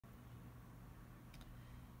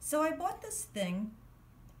So I bought this thing,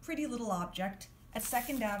 pretty little object, at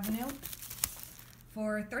 2nd Avenue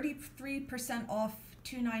for 33% off,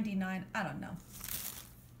 $2.99. I don't know.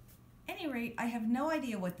 Any rate, I have no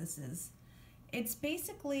idea what this is. It's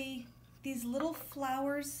basically these little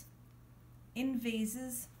flowers in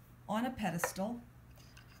vases on a pedestal.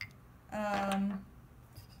 On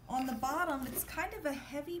the bottom, it's kind of a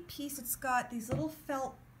heavy piece. It's got these little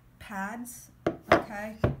felt pads,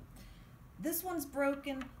 okay? This one's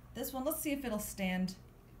broken. This one, let's see if it'll stand.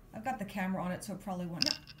 I've got the camera on it, so it probably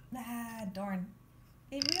won't. No. Ah, darn.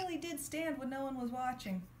 It really did stand when no one was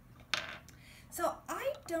watching. So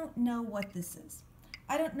I don't know what this is.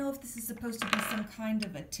 I don't know if this is supposed to be some kind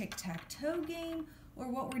of a tic-tac-toe game or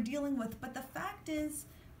what we're dealing with, but the fact is,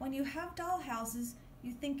 when you have doll houses,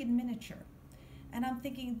 you think in miniature. And I'm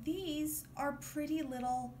thinking these are pretty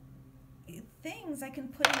little things I can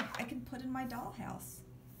put in my dollhouse.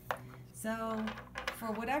 So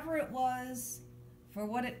for whatever it was, for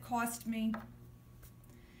what it cost me,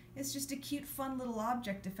 it's just a cute, fun little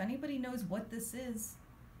object. If anybody knows what this is,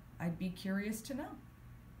 I'd be curious to know.